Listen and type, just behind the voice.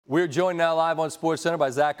We're joined now live on SportsCenter by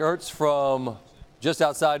Zach Ertz from just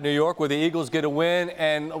outside New York, where the Eagles get a win.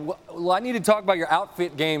 And I need to talk about your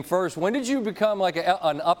outfit game first. When did you become like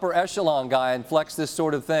an upper echelon guy and flex this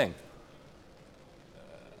sort of thing?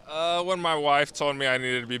 When my wife told me I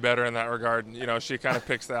needed to be better in that regard. You know, she kind of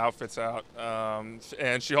picks the outfits out,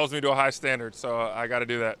 and she holds me to a high standard, so I got to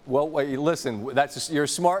do that. Well, wait, listen, you're a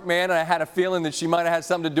smart man, and I had a feeling that she might have had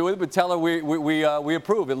something to do with it, but tell her we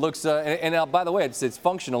approve. It looks, and by the way, it's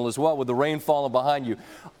functional as well with the rain falling behind you.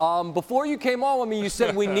 Before you came on with me, you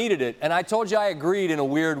said we needed it, and I told you I agreed in a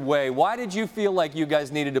weird way. Why did you feel like you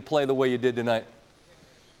guys needed to play the way you did tonight?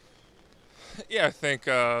 Yeah, I think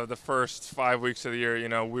the first 5 weeks of the year, you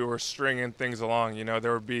know, we were stringing things along. You know,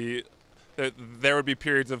 there would be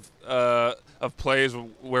periods of plays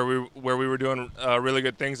where we were doing really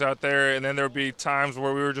good things out there, and then there would be times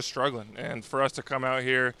where we were just struggling. And for us to come out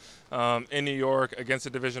here in New York against a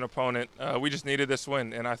division opponent, we just needed this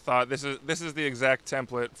win. And I thought this is the exact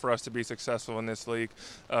template for us to be successful in this league.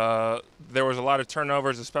 There was a lot of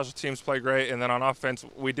turnovers. The special teams play great, and then on offense,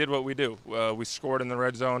 we did what we do. We scored in the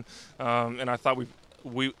red zone, and I thought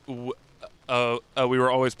we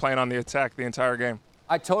were always playing on the attack the entire game.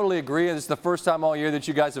 I totally agree. This is the first time all year that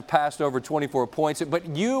you guys have passed over 24 points.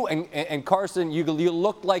 But you and Carson, you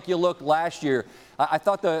looked like you looked last year. I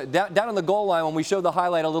thought down on the goal line when we showed the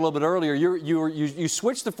highlight a little bit earlier, you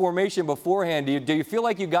switched the formation beforehand. Do you feel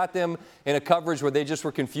like you got them in a coverage where they just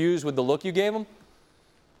were confused with the look you gave them?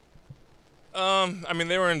 I mean,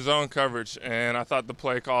 they were in zone coverage, and I thought the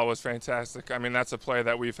play call was fantastic. I mean, that's a play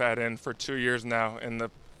that we've had in for 2 years now,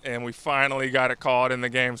 and we finally got it called in the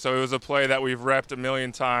game. So it was a play that we've repped a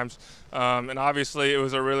million times. And obviously it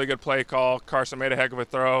was a really good play call. Carson made a heck of a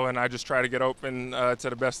throw, and I just tried to get open to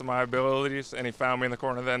the best of my abilities, and he found me in the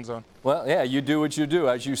corner of the end zone. Well, yeah, you do what you do,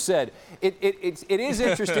 as you said. It is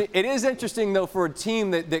interesting. It is interesting, though, for a team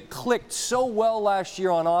that clicked so well last year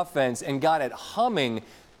on offense and got it humming.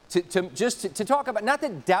 To talk about, not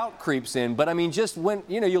that doubt creeps in, but I mean, just when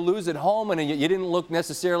you lose at home and you didn't look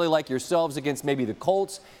necessarily like yourselves against maybe the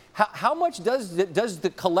Colts. How much does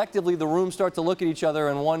collectively the room start to look at each other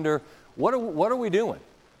and wonder what are we doing?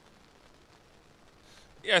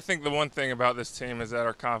 Yeah, I think the one thing about this team is that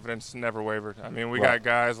our confidence never wavered. I mean, we got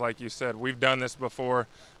guys, like you said, we've done this before.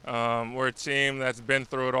 We're a team that's been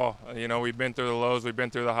through it all. You know, we've been through the lows, we've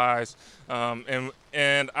been through the highs.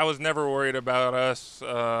 And I was never worried about us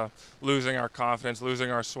losing our confidence,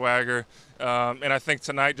 losing our swagger. And I think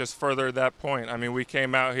tonight just furthered that point. I mean, we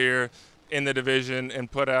came out here in the division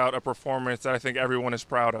and put out a performance that I think everyone is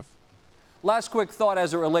proud of. Last quick thought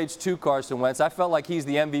as it relates to Carson Wentz. I felt like he's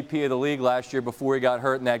the MVP of the league last year before he got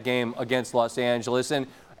hurt in that game against Los Angeles. And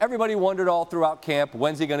everybody wondered all throughout camp,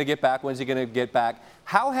 when's he going to get back? When's he going to get back?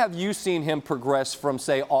 How have you seen him progress from,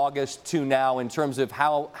 say, August to now in terms of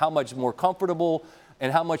how much more comfortable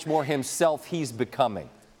and how much more himself he's becoming?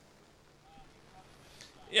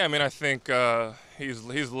 Yeah, I mean, I think he's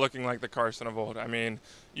looking like the Carson of old. I mean,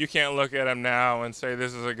 you can't look at him now and say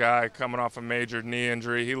this is a guy coming off a major knee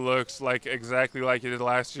injury. He looks like exactly like he did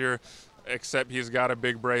last year, except he's got a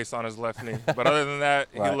big brace on his left knee. But other than that,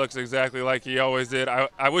 He looks exactly like he always did.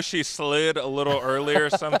 I wish he slid a little earlier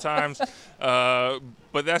sometimes,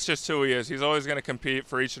 but that's just who he is. He's always going to compete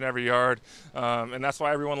for each and every yard, and that's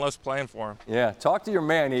why everyone loves playing for him. Yeah, talk to your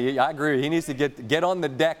man. I agree. He needs to get on the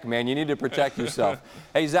deck, man. You need to protect yourself.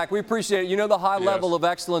 Hey, Zach, we appreciate it. You know the high level of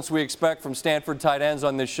excellence we expect from Stanford tight ends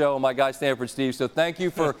on this show, my guy Stanford Steve. So thank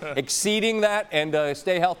you for exceeding that, and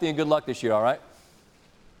stay healthy and good luck this year, all right?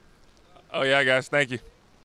 Oh, yeah, guys. Thank you.